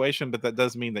situation, but that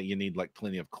does mean that you need like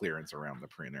plenty of clearance around the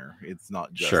printer. It's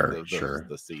not just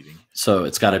the seating. So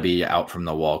it's got to be out from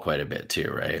the wall quite a bit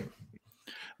too, right?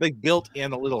 They built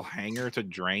in a little hanger to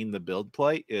drain the build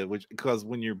plate, because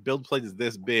when your build plate is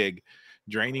this big,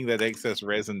 draining that excess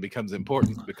resin becomes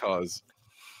important, because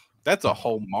that's a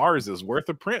whole Mars's worth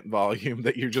of print volume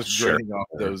that you're just draining off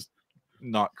those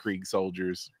not Krieg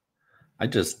soldiers. I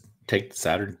just take the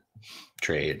Saturn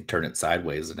tray and turn it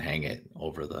sideways and hang it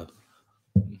over the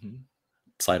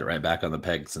slide it right back on the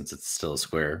peg, since it's still a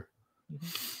square.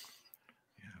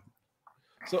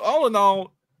 So all in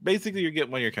all, basically you're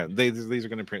getting what you're kind of, these are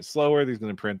going to print slower. These are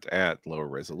going to print at lower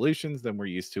resolutions than we're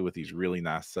used to with these really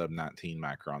nice sub 19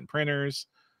 micron printers.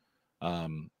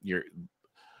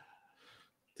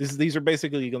 These are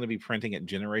basically going to be printing at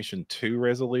generation 2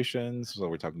 resolutions. So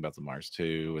we're talking about the Mars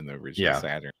 2 and the original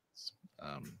Saturns.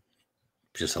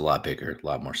 Just a lot bigger, a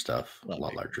lot more stuff, a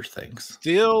lot larger things.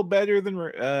 Still better than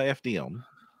FDM.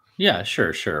 Yeah,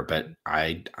 sure. But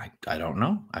I don't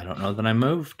know. I don't know that I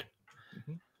moved.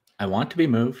 I want to be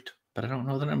moved, but I don't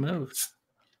know that I moved.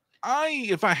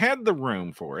 If I had the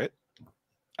room for it,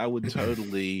 I would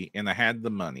totally, and I had the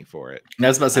money for it. I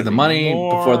was about to say the money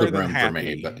before the room for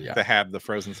me, but to have the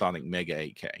Frozen Sonic Mega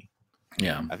 8K.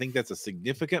 Yeah, I think that's a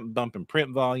significant bump in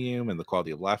print volume, and the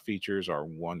quality of life features are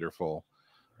wonderful.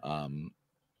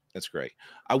 That's great.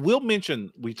 I will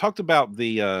mention, we talked about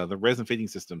the resin feeding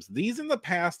systems. These in the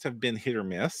past have been hit or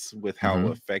miss with how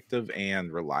effective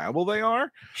and reliable they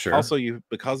are. Sure. Also,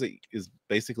 because it is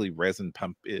basically resin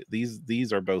pump.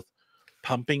 These are both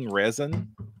pumping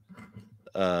resin.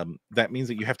 That means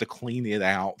that you have to clean it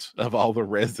out of all the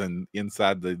resin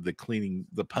inside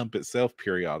the pump itself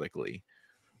periodically.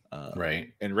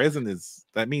 Right. And resin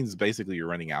that means basically you're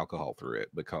running alcohol through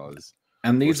it, because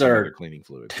and these are cleaning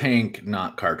fluid, tank,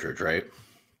 not cartridge, right?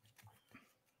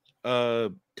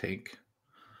 Tank,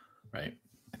 right?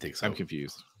 I think so. I'm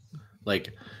confused.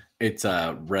 Like, it's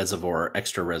a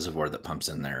extra reservoir that pumps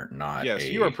in there, not. Yes,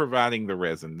 you are providing the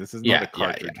resin. This is not a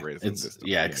cartridge resin system.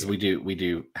 Yeah, because we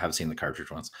do have seen the cartridge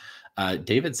ones.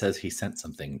 David says he sent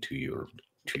something to you.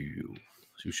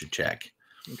 You should check.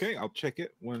 Okay, I'll check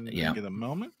it when I get a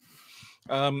moment.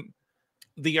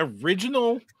 The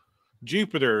original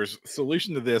Jupiter's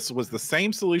solution to this was the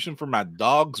same solution for my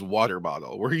dog's water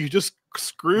bottle, where you just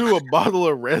screw a bottle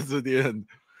of resin in,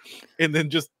 and then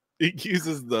just it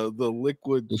uses the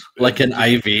liquid like an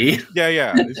IV.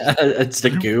 Yeah. It's the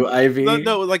goo IV.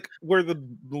 No, like where the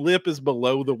lip is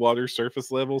below the water surface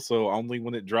level, so only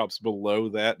when it drops below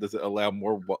that does it allow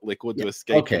more liquid to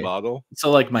escape the bottle.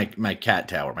 So like my cat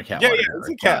towel, my cat water. It's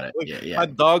a cat. My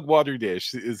dog water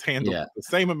dish is handled with the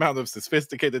same amount of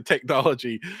sophisticated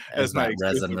technology as my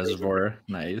resin reservoir.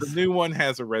 Nice. The new one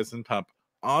has a resin pump.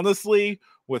 Honestly,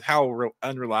 with how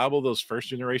unreliable those first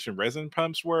generation resin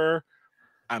pumps were,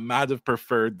 I might have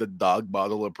preferred the dog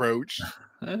bottle approach.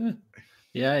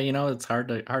 Yeah, it's hard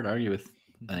to argue with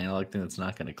an analog thing that's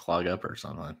not going to clog up or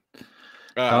something.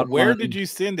 Where did you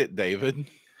send it, David?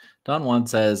 Don Juan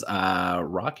says,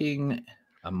 rocking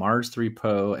a Mars 3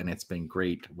 Pro, and it's been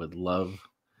great. Would love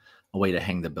a way to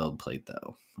hang the build plate,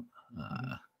 though.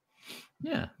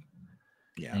 Yeah.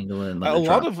 A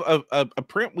lot of a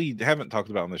print we haven't talked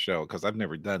about on the show because I've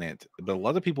never done it, but a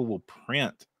lot of people will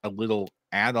print a little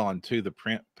add-on to the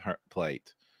print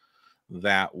plate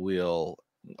that will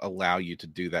allow you to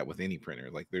do that with any printer.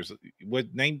 Like there's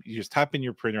you just type in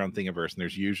your printer on Thingiverse, and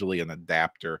there's usually an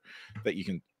adapter that you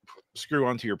can screw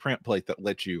onto your print plate that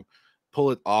lets you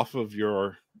pull it off of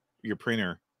your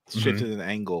printer, shift it at an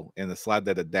angle, and then slide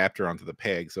that adapter onto the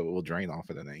peg so it will drain off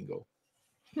at an angle.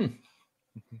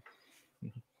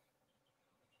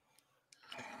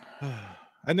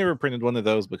 I never printed one of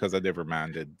those because I never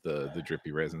minded the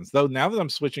drippy resins. Though now that I'm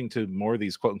switching to more of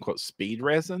these quote unquote speed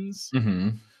resins,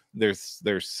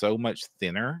 they're so much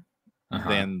thinner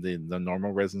than the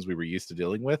normal resins we were used to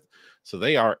dealing with. So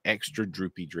they are extra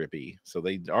drippy. So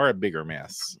they are a bigger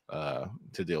mess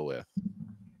to deal with.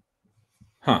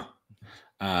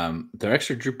 They're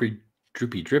extra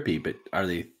drippy, but are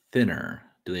they thinner?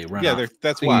 Do they run? Yeah,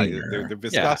 that's cleaner? Why their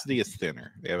viscosity is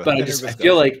thinner. But I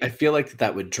feel like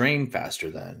that would drain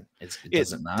faster. Then it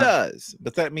does,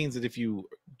 but that means that if you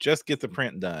just get the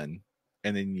print done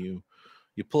and then you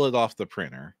pull it off the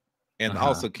printer, and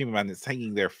also keep in mind it's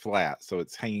hanging there flat, so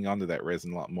it's hanging onto that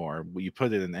resin a lot more. But you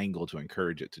put it at an angle to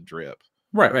encourage it to drip.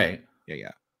 Right. Yeah.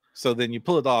 So then you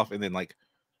pull it off, and then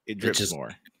it drips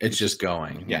more. It's just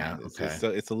going. Yeah.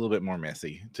 So it's a little bit more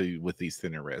messy with these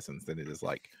thinner resins than it is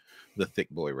like the thick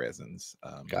boy resins.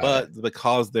 But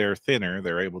because they're thinner,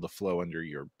 they're able to flow under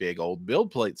your big old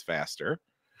build plates faster,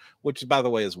 which by the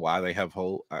way is why they have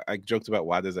holes. I joked about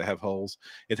why does it have holes.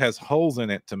 It has holes in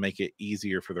it to make it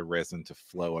easier for the resin to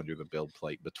flow under the build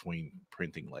plate between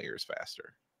printing layers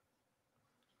faster.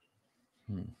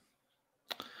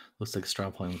 Looks like straw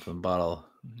pulling from the bottle.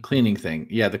 Cleaning thing.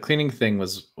 Yeah, the cleaning thing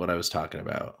was what I was talking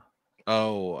about.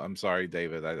 Oh, I'm sorry,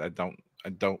 David. I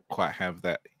don't quite have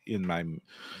that in my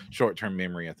short-term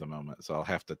memory at the moment, so I'll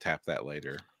have to tap that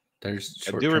later. I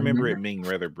do remember it being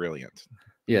rather brilliant.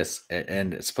 Yes,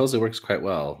 and it supposedly works quite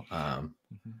well. I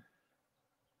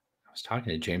was talking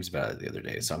to James about it the other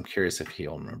day, so I'm curious if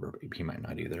he'll remember. He might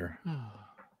not either.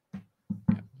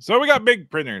 So we got big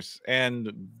printers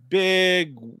and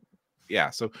big... Yeah,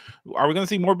 so are we going to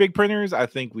see more big printers? I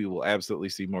think we will absolutely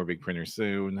see more big printers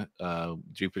soon.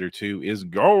 Jupiter 2 is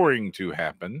going to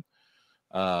happen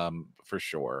for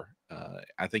sure.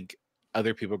 I think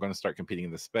other people are going to start competing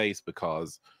in the space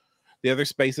because the other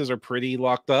spaces are pretty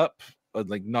locked up.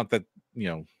 Not that,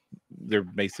 they're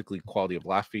basically quality of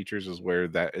life features is where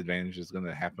that advantage is going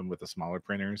to happen with the smaller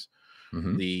printers.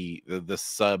 The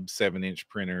sub 7-inch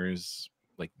printers,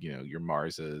 like, your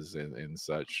Marses and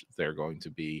such, they're going to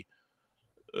be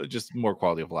just more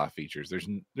quality of life features.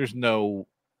 There's no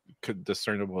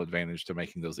discernible advantage to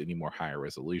making those any more higher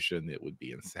resolution. It would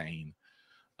be insane.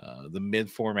 The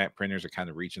mid format printers are kind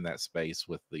of reaching that space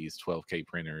with these 12K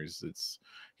printers. It's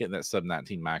hitting that sub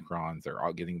 19 microns. They're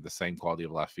all getting the same quality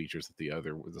of life features that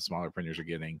the smaller printers are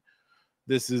getting.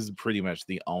 This is pretty much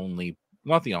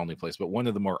not the only place, but one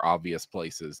of the more obvious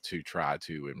places to try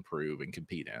to improve and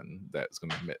compete in that's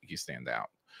going to make you stand out.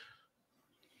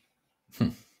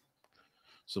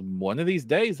 So one of these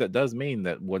days, that does mean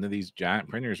that one of these giant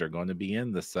printers are going to be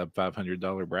in the sub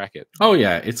 $500 bracket. Oh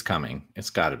yeah, it's coming. It's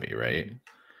got to be, right?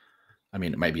 I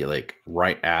mean, it might be like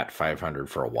right at 500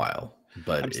 for a while,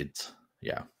 but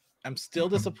I'm still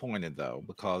disappointed though,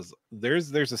 because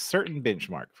there's a certain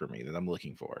benchmark for me that I'm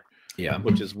looking for. Yeah,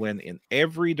 which is when in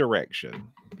every direction,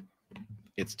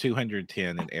 it's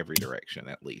 210 in every direction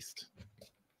at least.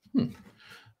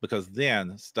 Because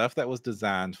then stuff that was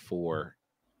designed for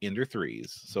Ender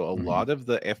 3s. So a lot of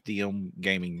the FDM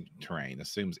gaming terrain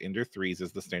assumes Ender 3s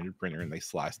is the standard printer and they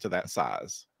slice to that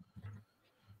size.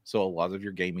 So a lot of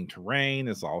your gaming terrain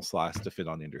is all sliced to fit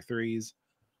on Ender 3s.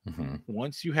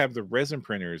 Once you have the resin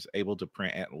printers able to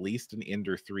print at least an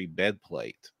Ender 3 bed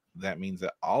plate, that means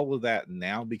that all of that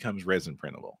now becomes resin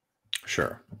printable.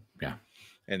 Sure. Yeah.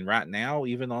 And right now,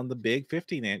 even on the big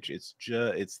 15-inch, it's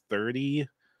 30.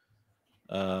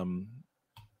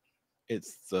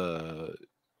 It's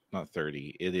not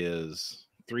 30. It is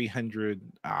 300.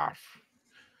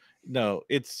 No,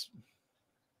 it's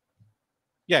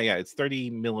it's 30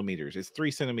 millimeters. It's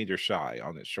 3 centimeters shy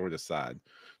on its shortest side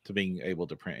to being able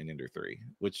to print an Ender 3,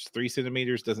 which 3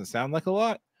 centimeters doesn't sound like a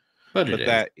lot, but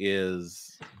that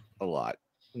is a lot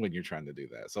when you're trying to do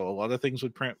that. So a lot of things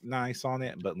would print nice on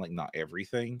it, but like not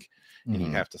everything. And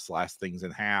you have to slice things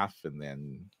in half, and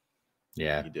then you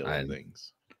deal with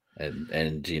things.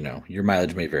 And you know, your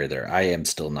mileage may vary there. I am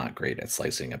still not great at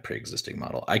slicing a pre-existing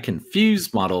model. I can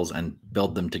fuse models and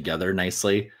build them together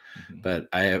nicely, but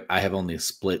I have only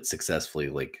split successfully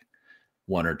like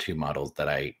 1 or 2 models that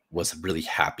I was really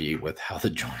happy with how the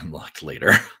join looked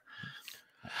later.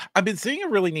 I've been seeing a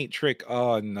really neat trick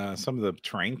on some of the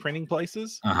terrain printing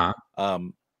places.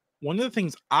 One of the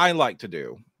things I like to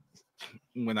do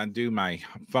when I do my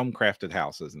foam crafted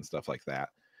houses and stuff like that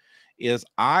is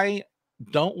I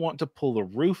don't want to pull the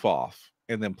roof off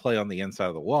and then play on the inside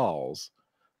of the walls.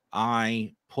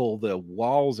 I pull the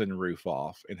walls and roof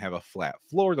off and have a flat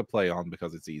floor to play on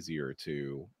because it's easier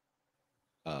to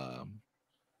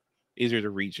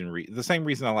reach and read. The same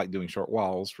reason I like doing short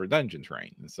walls for dungeon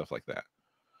terrain and stuff like that.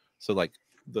 So like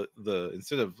the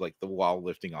instead of like the wall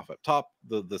lifting off up top,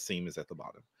 the seam is at the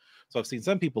bottom. So I've seen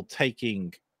some people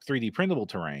taking 3D printable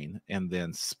terrain and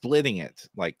then splitting it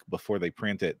like before they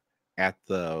print it at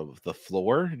the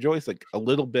floor joist, like a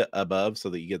little bit above, so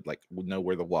that you get like know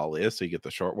where the wall is, so you get the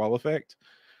short wall effect,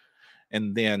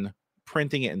 and then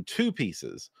printing it in 2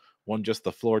 pieces, one just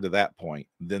the floor to that point,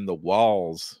 then the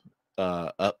walls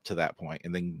up to that point,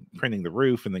 and then printing the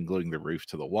roof and then gluing the roof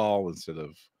to the wall instead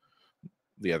of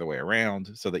the other way around,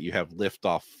 so that you have lift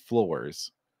off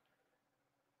floors,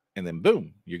 and then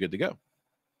boom, you're good to go.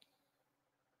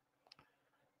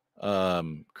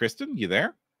 Kristen, you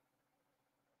there?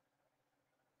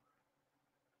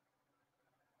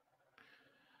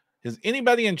 Is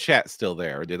anybody in chat still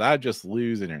there, or did I just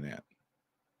lose internet?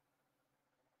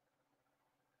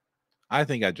 I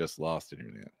think I just lost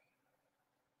internet.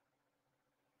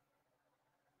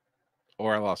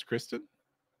 Or I lost Kristen?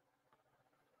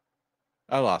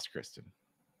 I lost Kristen.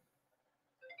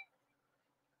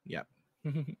 Yep.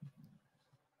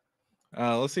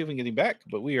 Let's see if we can get him back,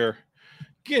 but we are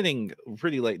getting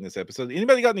pretty late in this episode.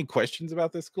 Anybody got any questions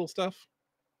about this cool stuff?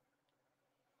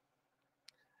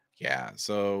 Yeah,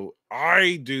 so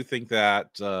I do think that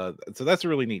so that's a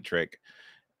really neat trick,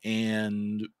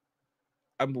 and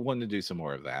I'm wanting to do some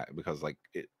more of that because like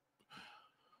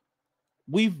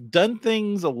we've done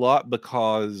things a lot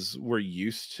because we're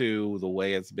used to the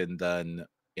way it's been done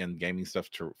in gaming stuff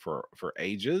for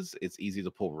ages. It's easy to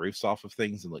pull roofs off of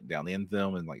things and look down in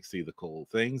them and like see the cool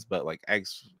things, but I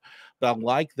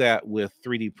like that with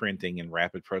 3D printing and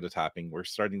rapid prototyping, we're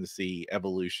starting to see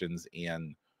evolutions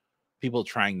in people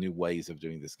trying new ways of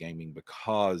doing this gaming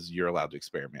because you're allowed to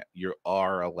experiment. You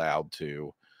are allowed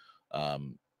to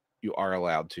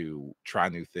try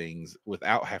new things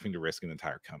without having to risk an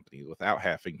entire company, without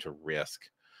having to risk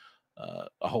a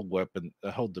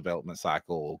whole development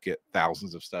cycle, get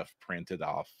thousands of stuff printed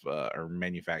off or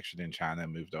manufactured in China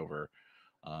and moved over.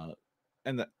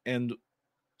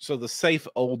 So the safe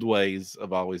old ways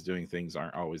of always doing things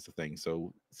aren't always the thing.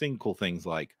 So seeing cool things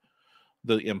like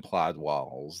the implied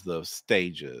walls, the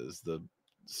stages, the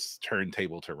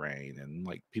turntable terrain, and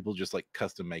like people just like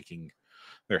custom making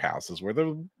their houses where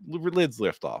the lids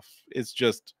lift off. It's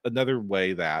just another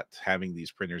way that having these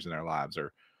printers in our lives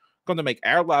are going to make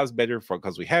our lives better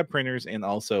because we have printers, and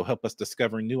also help us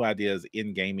discover new ideas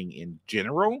in gaming in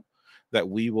general that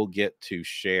we will get to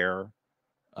share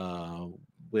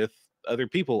with other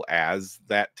people as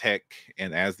that tech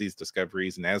and as these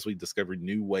discoveries and as we discover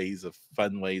new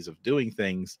fun ways of doing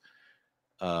things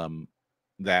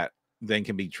that then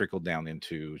can be trickled down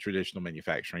into traditional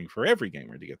manufacturing for every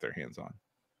gamer to get their hands on.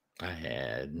 I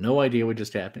had no idea what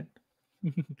just happened.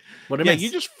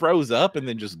 You just froze up and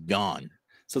then just gone.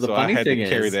 So the funny thing is,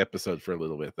 carry the episode for a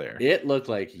little bit there. It looked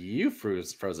like you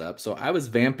froze up. So I was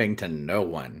vamping to no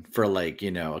one for like,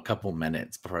 a couple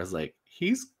minutes before I was like,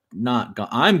 he's not gone.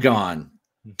 I'm gone.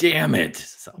 Damn it.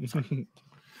 So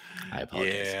I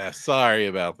apologize. Yeah, sorry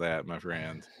about that, my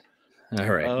friend.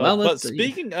 All right. But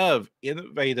speaking of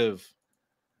innovative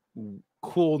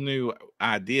cool new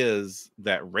ideas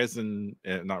that resin,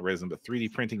 not resin, but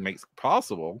 3D printing makes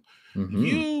possible,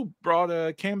 you brought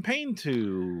a campaign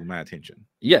to my attention.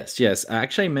 Yes. I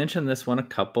actually mentioned this one I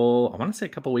want to say a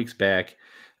couple weeks back,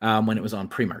 when it was on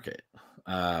pre-market.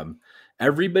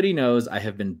 Everybody knows I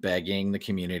have been begging the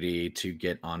community to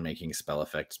get on making spell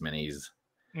effects minis.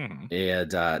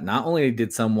 And not only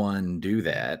did someone do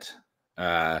that,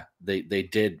 they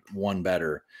did one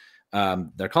better.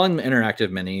 They're calling them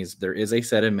interactive minis. There is a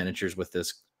set of miniatures with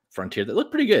this frontier that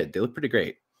look pretty good. They look pretty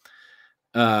great.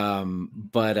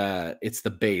 But it's the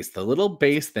base. The little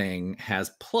base thing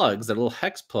has plugs, the little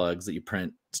hex plugs that you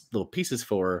print little pieces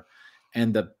for,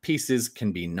 and the pieces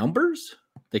can be numbers,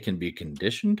 they can be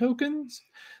condition tokens,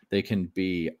 they can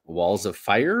be walls of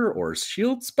fire or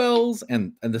shield spells,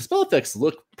 and the spell effects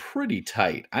look pretty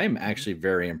tight. I'm actually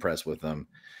very impressed with them.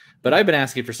 But I've been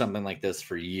asking for something like this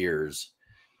for years.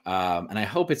 And I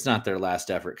hope it's not their last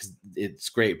effort, because it's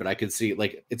great, but I could see,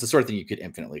 like, it's the sort of thing you could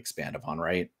infinitely expand upon,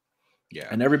 right? Yeah.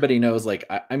 And everybody knows, like,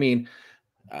 I mean,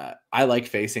 I like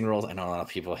facing rules. I know a lot of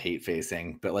people hate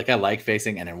facing, but like, I like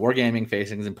facing, and in wargaming,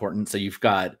 facing is important. So you've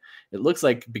got, it looks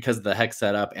like, because of the hex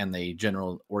setup and the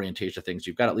general orientation of things,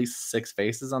 you've got at least 6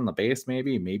 faces on the base,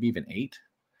 maybe even 8.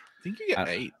 I think you get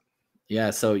 8. Yeah.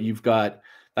 So you've got,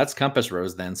 that's compass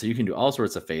rows then. So you can do all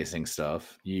sorts of facing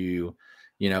stuff.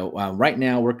 Right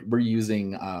now we're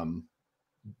using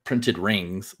printed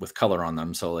rings with color on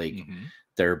them. So like,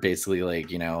 they're basically like,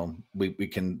 we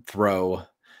can throw,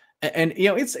 and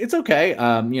it's okay.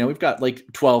 We've got like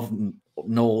 12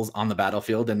 gnolls on the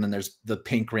battlefield, and then there's the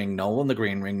pink ring gnoll and the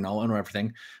green ring gnoll and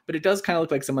everything. But it does kind of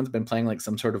look like someone's been playing like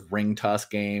some sort of ring toss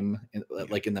game,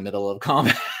 like in the middle of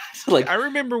combat. Like, I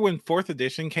remember when 4th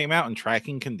edition came out and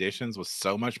tracking conditions was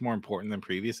so much more important than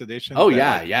previous editions. Oh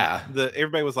yeah.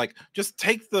 Everybody was like, just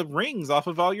take the rings off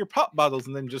of all your pop bottles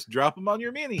and then just drop them on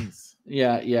your minis.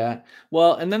 Yeah.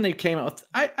 Well, and then they came out with,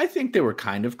 I think they were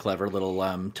kind of clever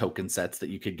little token sets that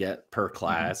you could get per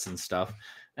class and stuff.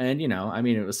 And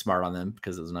it was smart on them,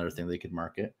 because it was another thing they could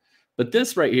market. But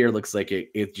this right here looks like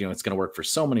it's going to work for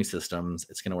so many systems.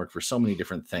 It's going to work for so many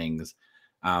different things.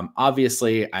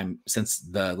 Obviously, since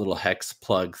the little hex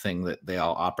plug thing that they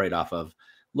all operate off of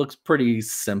looks pretty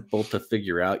simple to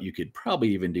figure out, you could probably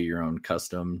even do your own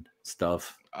custom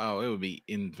stuff. Oh, it would be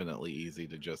infinitely easy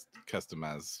to just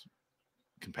customize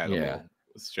compatible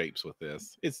shapes with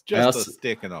this. It's just a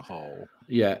stick in a hole.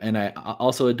 Yeah, and I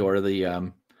also adore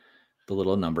the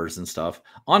little numbers and stuff.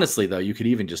 Honestly, though, you could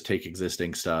even just take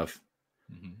existing stuff.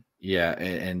 Yeah,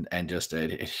 and just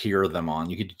adhere them on.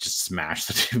 You could just smash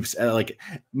the tubes. Like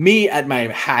me at my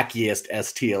hackiest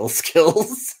STL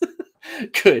skills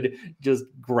could just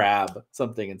grab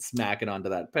something and smack it onto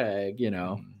that peg,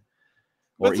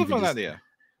 That's a fun idea.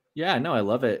 Yeah, no, I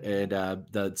love it. And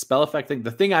the spell effect thing,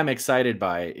 the thing I'm excited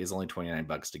by is only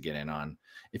 $29 to get in on.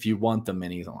 If you want the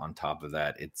minis on top of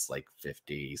that, it's like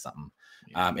 50 something.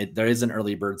 Yeah. There is an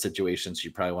early bird situation, so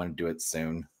you probably want to do it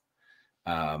soon.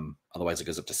 Otherwise it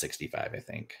goes up to 65, I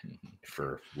think,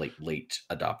 for late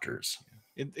adopters.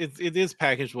 It is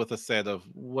packaged with a set of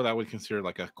what I would consider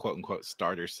like a quote unquote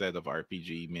starter set of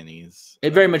RPG minis.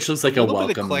 It very much looks like a welcome.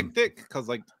 Bit eclectic, because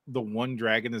like the one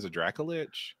dragon is a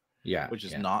Dracolich, which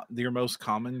is not your most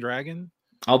common dragon.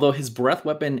 Although his breath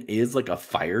weapon is like a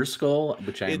fire skull,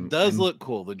 which it does look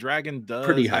cool. The dragon does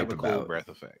pretty have a cool breath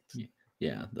effect.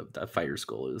 Yeah, the fire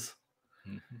skull is.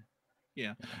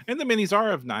 Yeah, and the minis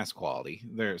are of nice quality.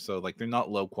 They're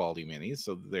not low quality minis,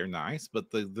 so they're nice. But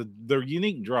the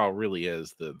unique draw really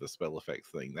is the spell effects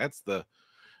thing. That's the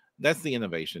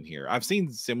innovation here. I've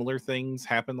seen similar things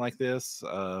happen like this.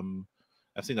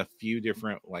 I've seen a few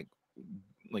different like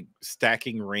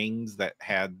stacking rings that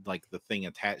had like the thing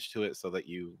attached to it, so that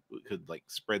you could like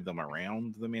spread them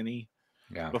around the mini.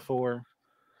 Before.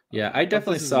 Yeah, I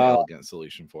definitely saw an elegant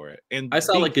solution for it. And I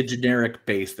saw like a generic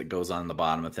base that goes on the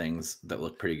bottom of things that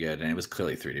looked pretty good, and it was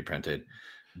clearly 3D printed.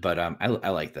 But I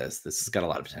like this. This has got a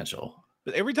lot of potential.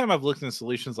 But every time I've looked at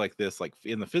solutions like this, like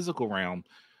in the physical realm,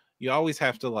 you always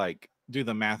have to like do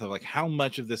the math of like, how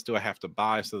much of this do I have to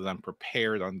buy so that I'm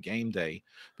prepared on game day?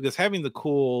 Because having the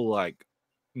cool like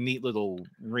neat little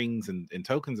rings and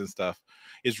tokens and stuff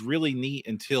is really neat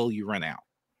until you run out.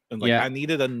 And I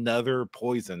needed another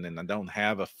poison, and I don't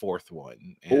have a 4th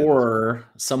one. Or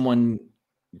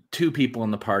 2 people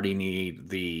in the party need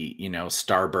the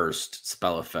starburst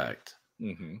spell effect,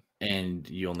 and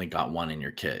you only got 1 in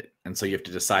your kit, and so you have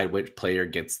to decide which player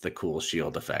gets the cool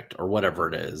shield effect or whatever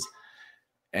it is.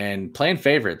 And playing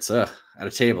favorites at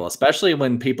a table, especially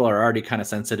when people are already kind of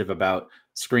sensitive about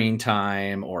screen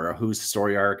time or whose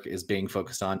story arc is being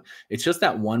focused on. It's just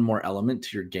that one more element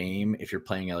to your game. If you're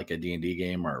playing like a D&D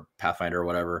game or Pathfinder or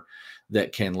whatever,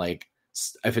 that can like,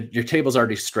 if your table's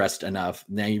already stressed enough,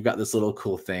 now you've got this little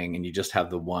cool thing and you just have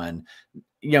the one,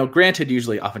 granted,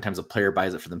 usually oftentimes a player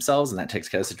buys it for themselves and that takes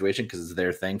care of the situation because it's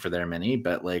their thing for their mini.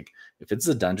 But like if it's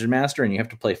a dungeon master and you have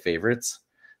to play favorites,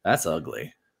 that's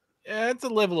ugly. Yeah, it's a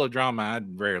level of drama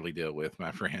I'd rarely deal with,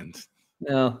 my friend.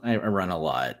 Well, I run a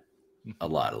lot.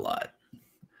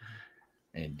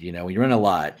 And when you run a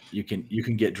lot, you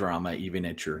can get drama even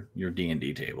at your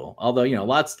D&D table. Although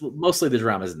mostly the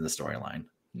drama is in the storyline.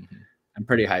 Mm-hmm. I'm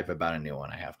pretty hype about a new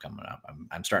one I have coming up.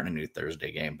 I'm starting a new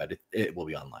Thursday game, but it will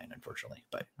be online, unfortunately.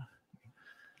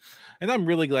 And I'm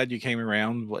really glad you came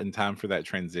around in time for that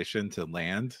transition to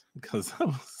land, because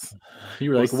you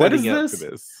were like, "What is this?"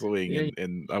 For this swing,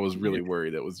 and I was really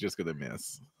worried it was just going to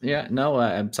miss. Yeah, no,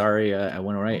 I'm sorry. I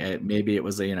went right. Maybe it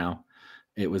was a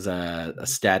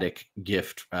static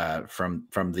gift from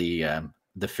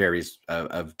the fairies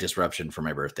of disruption for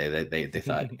my birthday. They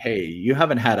thought, hey, you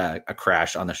haven't had a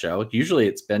crash on the show. Usually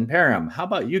it's Ben Parham. How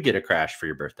about you get a crash for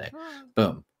your birthday?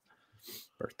 Boom.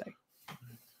 Birthday.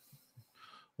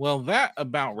 Well, that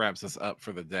about wraps us up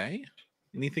for the day.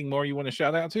 Anything more you want to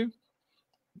shout out to?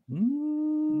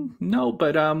 No,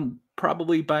 but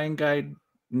probably buying guide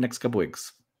next couple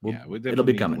weeks. It'll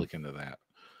be coming. Look into that.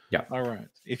 Yeah. All right.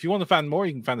 If you want to find more,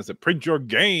 you can find us at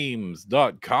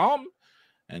printyourgames.com.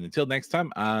 And until next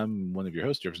time, I'm one of your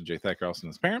hosts, Jefferson J. Thacker, also known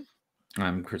as Parham.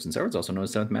 I'm Kristen Sowards, also known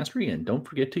as Seventh Mastery, and don't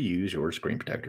forget to use your screen protector.